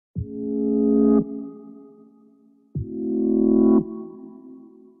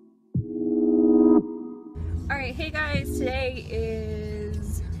Hey guys, today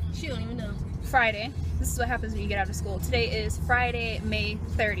is... She don't even know. Friday. This is what happens when you get out of school. Today is Friday, May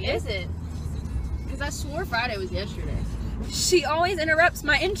 30th. Is it? Because I swore Friday was yesterday. She always interrupts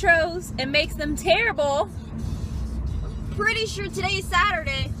my intros and makes them terrible. Pretty sure today is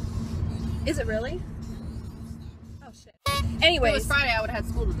Saturday. Is it really? Oh shit. Anyways. If it was Friday, I would have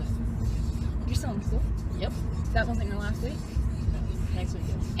had school today. You're still in school? Yep. That wasn't your last week? Next week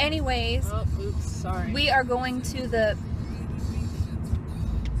is. Anyways. Oh, oops, sorry. We are going to the...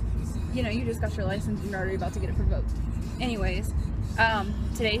 You know, you just got your license and you're already about to get it revoked. Anyways,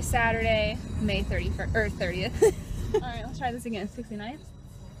 today's Saturday, May 31st, or 30th. Alright, let's try this again. 69th?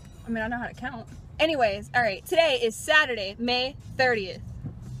 I mean, I know how to count. Anyways, alright, today is Saturday, May 30th.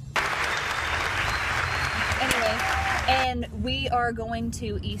 Anyway, and we are going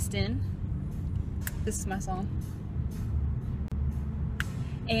to Easton. This is my song.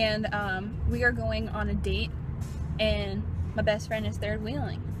 And we are going on a date, and my best friend is third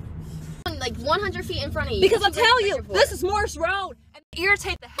wheeling. Like 100 feet in front of you. Because I'll tell you, this is Morse Road, and they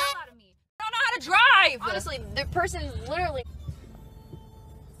irritate the hell out of me. I don't know how to drive. Honestly, the person is literally...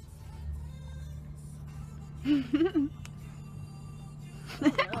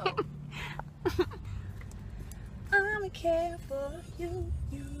 No. I'm care for you,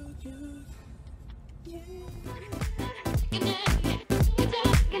 yeah.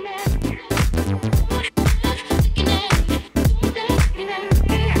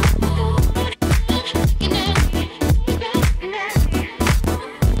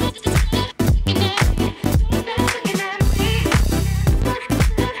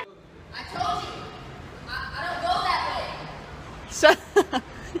 Shut up.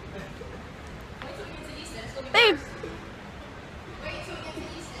 Wait till we get to Easton. It's gonna be Babe. Wait till we get to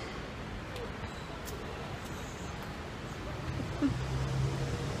Easton.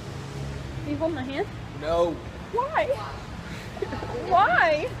 Can you hold my hand? No. Why?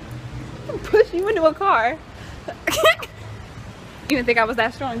 Why? I'm pushing you into a car. You didn't think I was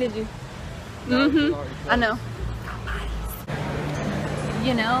that strong, did you? No, I know.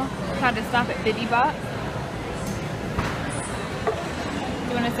 You know how to stop at Biddy Bot?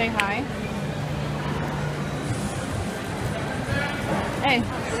 You want to say hi? Hey,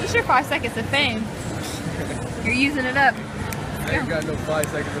 it's your 5 seconds of fame. You're using it up. I ain't got no 5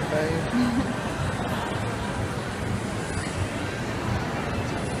 seconds of fame.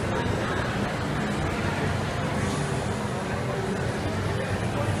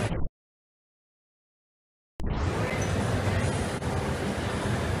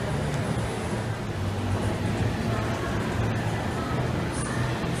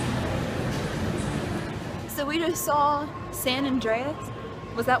 So we just saw San Andreas.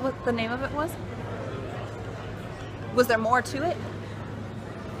 Was that what the name of it was? Was there more to it?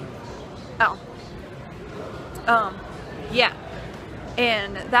 Oh. Yeah.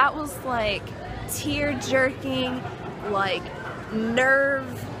 And that was like tear-jerking, like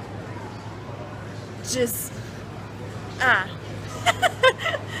nerve, just,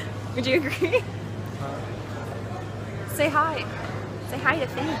 Would you agree? Say hi. Say hi to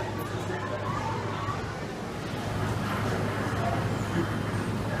Finn.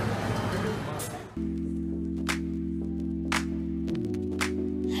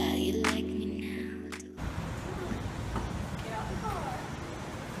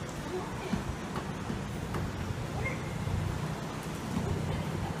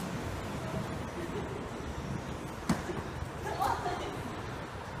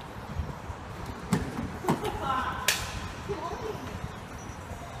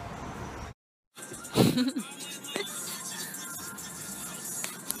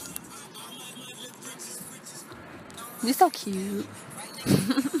 You're so cute.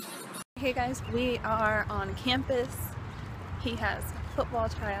 Hey guys, we are on campus. He has football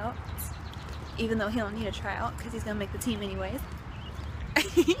tryouts, even though he don't need a tryout because he's gonna make the team anyways.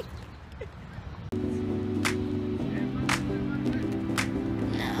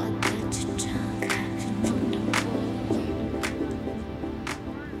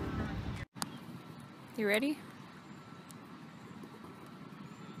 You ready?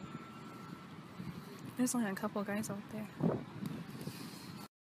 There's only a couple guys out there.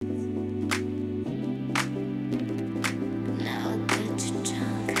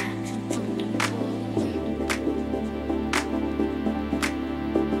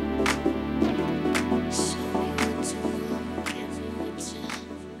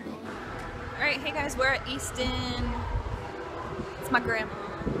 Alright, hey guys, we're at Easton. It's my grandma.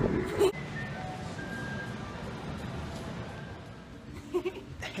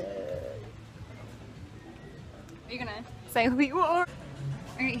 Are you gonna say who you are?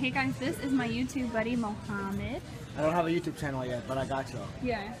 Alright, hey guys, this is my YouTube buddy Mohammed. I don't have a YouTube channel yet, but I got you.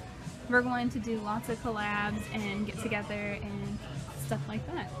 Yeah. We're going to do lots of collabs and get together and stuff like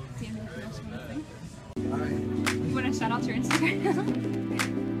that. Do you have anything else you want to say? You want to shout out your Instagram?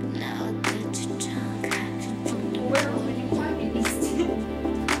 Where would you find these?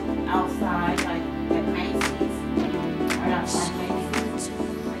 Outside, like at Macy's. Right outside Macy's.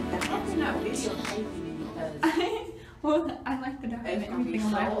 I hope you're not videotaping me because Well, I like to it's document gonna be everything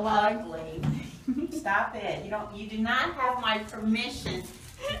on my so vlog. ugly. Stop it. You do not have my permission.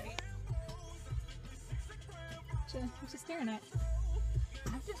 What you staring at?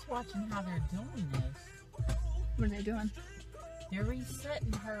 I'm just watching how they're doing this. What are they doing? They're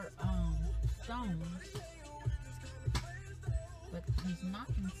resetting her stones. But he's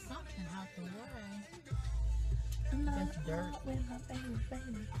knocking something out the way. That's dirt.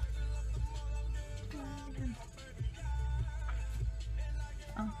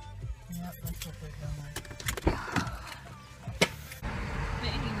 Oh. Yep, that's what they're doing. But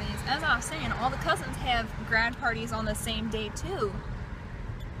anyways, as I was saying, all the cousins have grad parties on the same day too.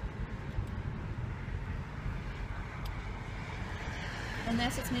 And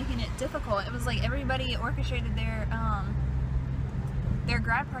that's what's making it difficult. It was like everybody orchestrated their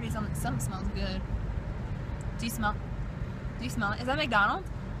grad parties on. Something smells good. Do you smell? Do you smell it? Is that McDonald's?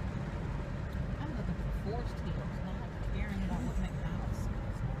 I'm looking for forced heels, not caring about what McDonald's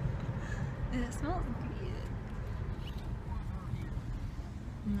smells. It smells good.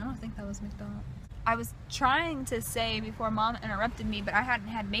 No, I don't think that was McDonald's. I was trying to say before Mom interrupted me, but I hadn't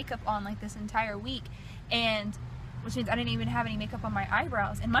had makeup on like this entire week, and which means I didn't even have any makeup on my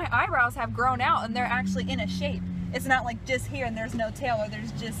eyebrows, and my eyebrows have grown out and they're actually in a shape. It's not like just here and there's no tail, or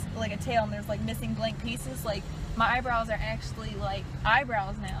there's just like a tail and there's like missing blank pieces. Like my eyebrows are actually like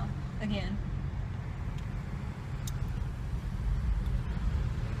eyebrows now again.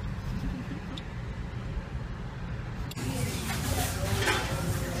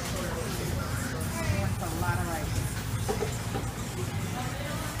 That's a lot of rice.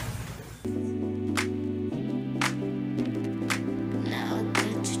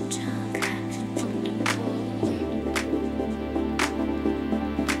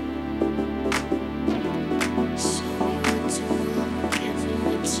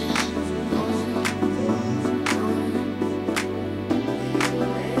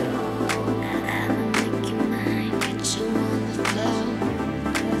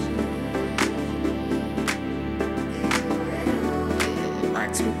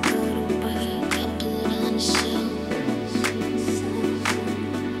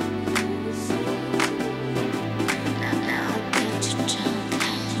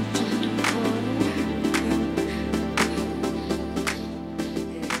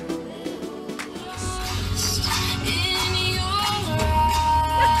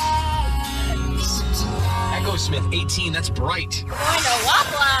 Smith, 18, that's bright. Going to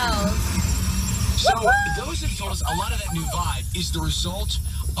Waffle House. So those have told us a lot of that new vibe is the result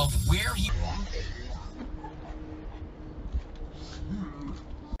of where he...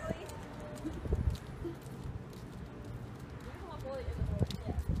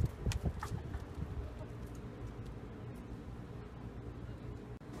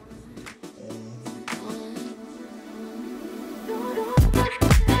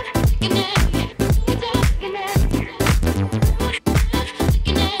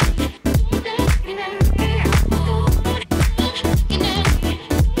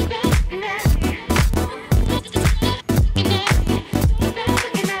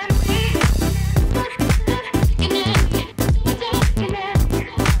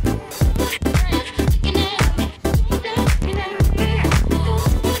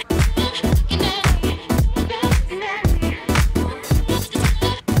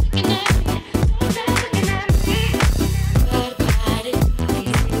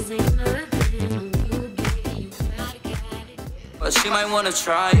 She might wanna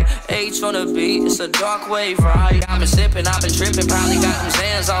try it. H on the beat, it's a dark wave ride. I've been sipping, I've been tripping, probably got them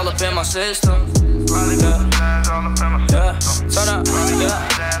Zans all up in my system. Yeah, turn up, yeah.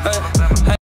 Hey.